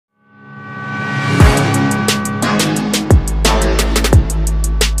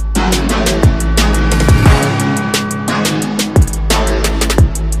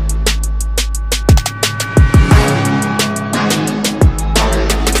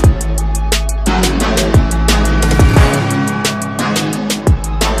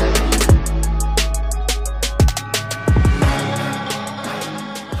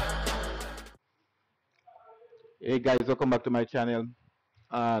Guys, welcome back to my channel,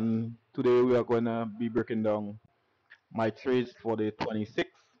 and today we are going to be breaking down my trades for the 26th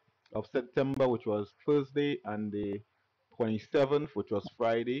of September, which was Thursday, and the 27th, which was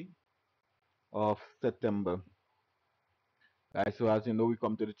Friday of September. Guys, so as you know, we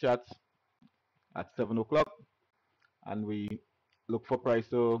come to the charts at 7 o'clock and we look for price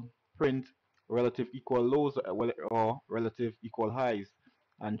to print relative equal lows or relative equal highs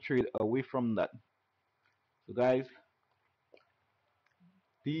and trade away from that. So guys,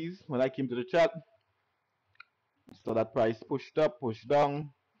 these, when I came to the chart, so that price pushed up, pushed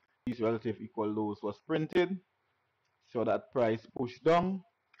down, these relative equal lows was printed, so that price pushed down,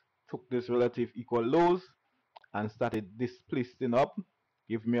 took this relative equal lows and started displacing up,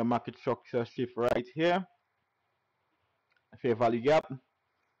 give me a market structure shift right here, fair value gap,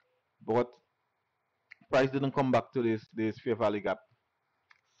 but price didn't come back to this fair value gap.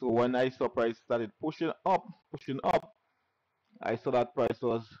 So when I saw price started pushing up, I saw that price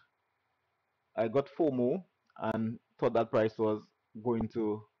was, I got FOMO and thought that price was going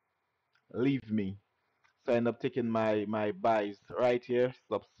to leave me. So I end up taking my buys right here,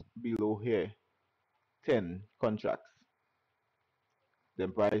 stops below here, 10 contracts.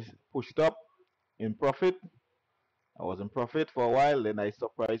 Then price pushed up in profit. I was in profit for a while, then I saw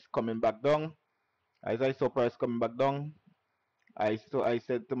price coming back down. As I saw price coming back down, I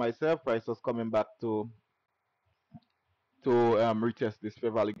said to myself, price was coming back to retest this fair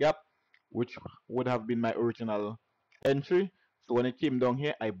value gap, which would have been my original entry. So when it came down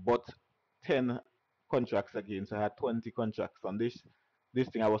here, I bought 10 contracts again. So I had 20 contracts on this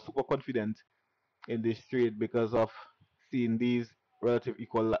thing. I was super confident in this trade because of seeing these relative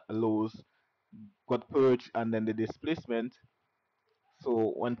equal lows got purged and then the displacement.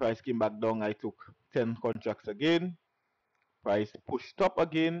 So when price came back down, I took 10 contracts again. Price pushed up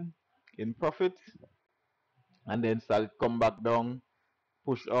again in profit and then started come back down,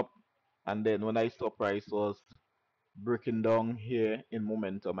 push up, and then when I saw price was breaking down here in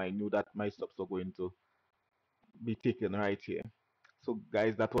momentum, I knew that my stops were going to be taken right here. So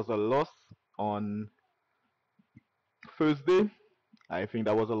guys, that was a loss on Thursday. I think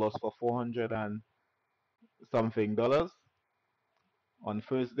that was a loss for 400 and something dollars on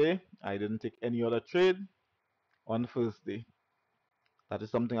Thursday. I didn't take any other trade on Thursday. That is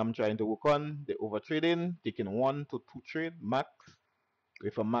something I'm trying to work on. The over trading, taking 1 to 2 trade max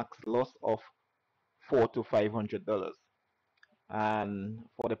with a max loss of $400 to $500. And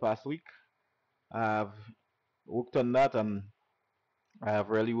for the past week, I've worked on that, and I have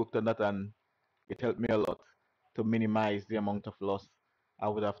really worked on that, and it helped me a lot to minimize the amount of loss I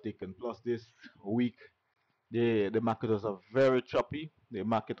would have taken. Plus this week, the market was very choppy. The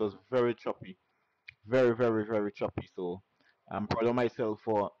market was very choppy, very choppy. So I'm proud of myself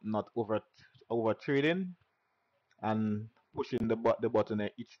for not over trading and pushing the button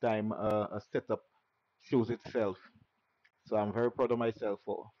each time a setup shows itself. So I'm very proud of myself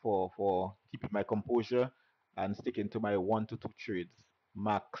for keeping my composure and sticking to my 1 to 2 trades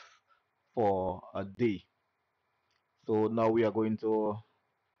max for a day. So now we are going to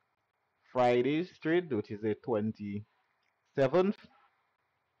Friday's trade, which is the 27th.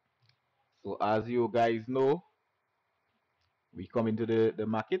 So as you guys know, we come into the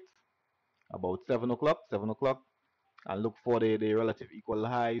market about 7 o'clock, and look for the relative equal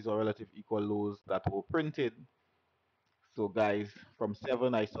highs or relative equal lows that were printed. So guys, from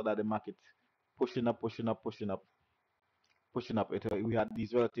 7 I saw that the market pushing up, we had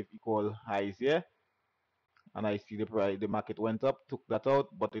these relative equal highs here, and I see the market went up, took that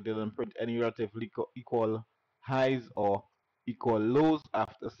out, but it didn't print any relatively equal highs or equal lows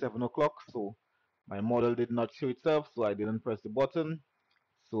after 7 o'clock. So my model did not show itself, so I didn't press the button.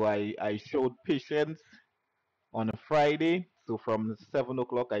 So I showed patience on a Friday. So from 7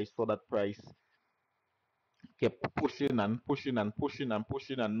 o'clock I saw that price kept pushing and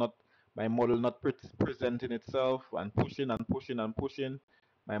not, my model not presenting itself, and pushing.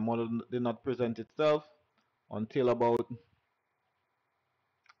 My model did not present itself until about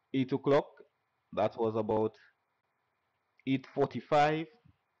 8 o'clock. That was about 8:45.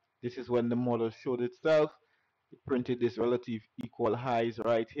 This is when the model showed itself. It printed this relative equal highs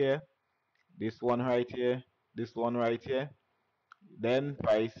right here, this one right here, this one right here. Then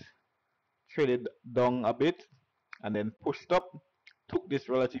price traded down a bit and then pushed up, took this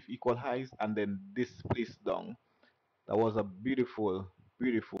relative equal highs and then displaced down. That was a beautiful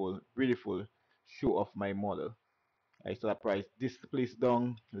show of my model. I saw that price displaced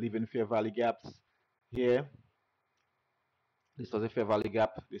down, leaving fair value gaps here. This was a fair value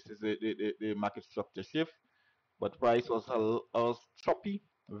gap. This is the market structure shift. But price was choppy,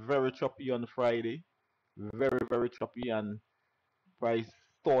 very choppy on Friday. very choppy, and price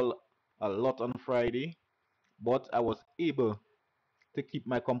stalled a lot on Friday, but I was able to keep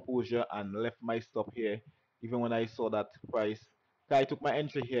my composure and left my stop here even when I saw that price. I took my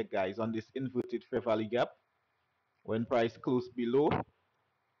entry here, guys, on this inverted fair value gap when price closed below,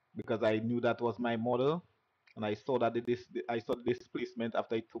 because I knew that was my model, and I saw that I saw the displacement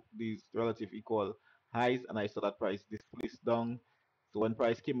after I took these relative equal highs, and I saw that price displaced down. So when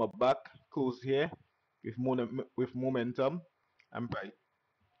price came up back, closed here with momentum, and price,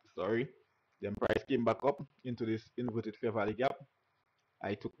 sorry, then price came back up into this inverted fair value gap.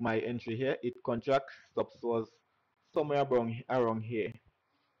 I took my entry here. It contract stops was somewhere around here.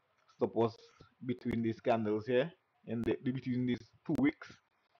 Stop was between these candles here, in between these 2 weeks.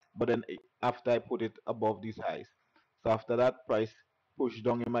 But then after I put it above these highs, so after that price pushed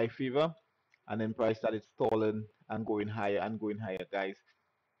down in my favor, and then price started stalling and going higher, guys.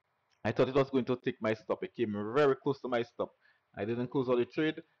 I thought it was going to take my stop. It came very close to my stop. I didn't close out the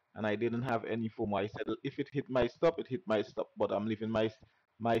trade, and I didn't have any FOMO. I said if it hit my stop, it hit my stop, but I'm leaving my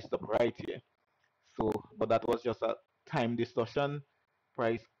stop right here. So, but that was just a time distortion.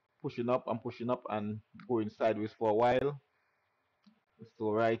 Price pushing up and going sideways for a while.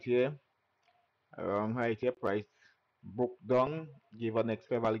 So right here, price broke down, gave a next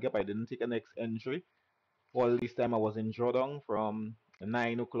fair value gap. I didn't take a next entry. All this time I was in drawdown from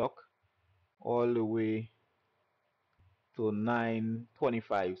 9 o'clock all the way to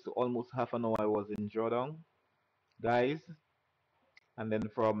 9:25. So almost half an hour I was in drawdown, guys. And then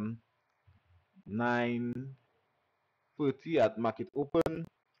from 9:30 at market open,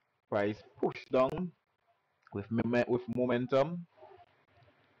 price pushed down with momentum,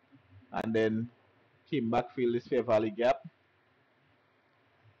 and then came back, filled this fair value gap.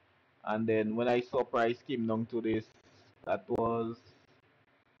 And then when I saw price came down to this, that was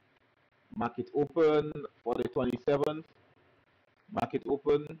market open for the 27th. Market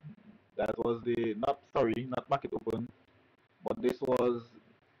open, that was the, not, sorry, not market open, but this was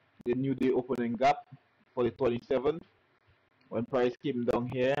the new day opening gap for the 27th. When price came down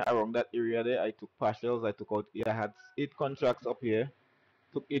here around that area there, I took partials. I took out, I had 8 contracts up here.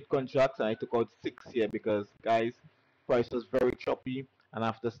 Took 8 contracts, and I took out 6 here because, guys, price was very choppy, and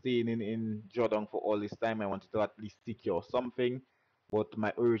after staying in drawdown for all this time, I wanted to at least secure something. But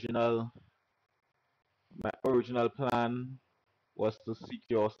my original plan was to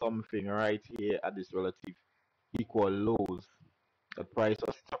secure something right here at this relative equal lows. The price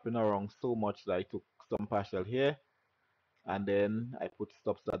was chopping around so much that I took some partial here, and then I put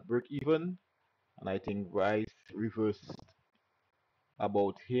stops at break even, and I think price reversed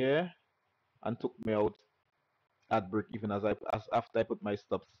about here and took me out at break even as after I put my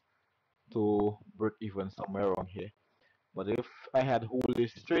stops to break even somewhere around here. But if I had hold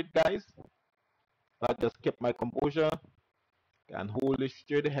this trade, guys, I just kept my composure and hold this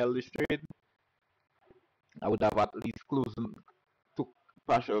trade, held this trade, I would have at least closing took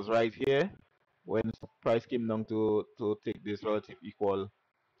partials right here when price came down to take this relative equal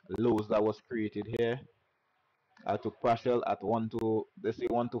lows that was created here. I took partial at 1 to, let's say,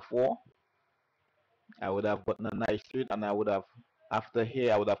 1 to 4. I would have gotten a nice trade, and I would have, after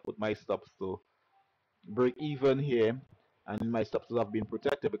here, I would have put my stops to break even here, and my stops would have been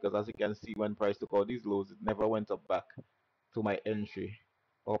protected, because as you can see, when price took all these lows, it never went up back to my entry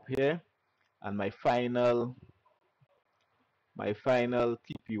up here. And my final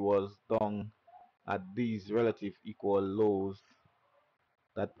TP was down at these relative equal lows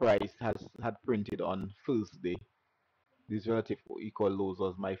that price had printed on Thursday. These relative equal lows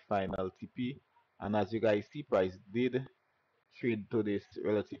was my final TP, and as you guys see, price did trade to this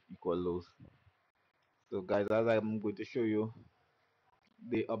relative equal lows. So guys, as I'm going to show you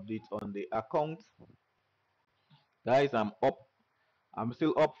the update on the account, guys, I'm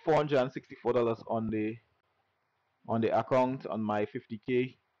still up $464 on the account on my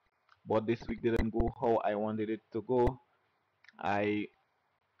 50K, but this week didn't go how I wanted it to go. I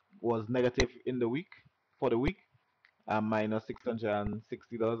was negative in the week for the week. I'm minus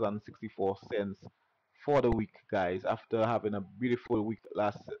 $660.64 for the week, guys, after having a beautiful week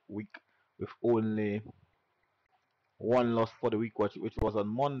last week with only one loss for the week, which was on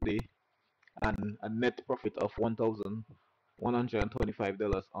Monday, and a net profit of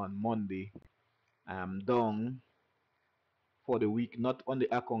 $1,125 on Monday. I am down for the week, not on the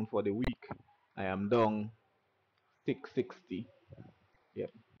account for the week. I am down 660.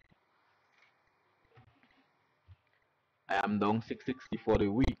 Yep, I am down 660 for the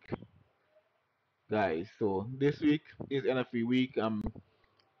week, guys. So this week is NFP week. I'm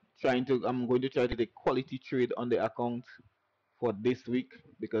going to try to take quality trade on the account for this week,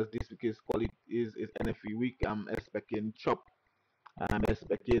 because this week is NFE week. I'm expecting chop. I'm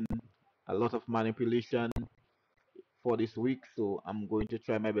expecting a lot of manipulation for this week, so I'm going to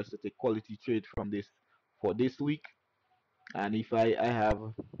try my best to take quality trade from this for this week. And if I have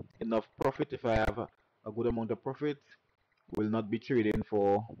enough profit, if I have a good amount of profit, will not be trading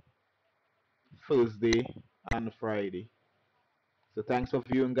for Thursday and Friday. So thanks for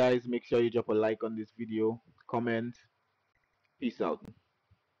viewing, guys. Make sure you drop a like on this video, comment. Peace out.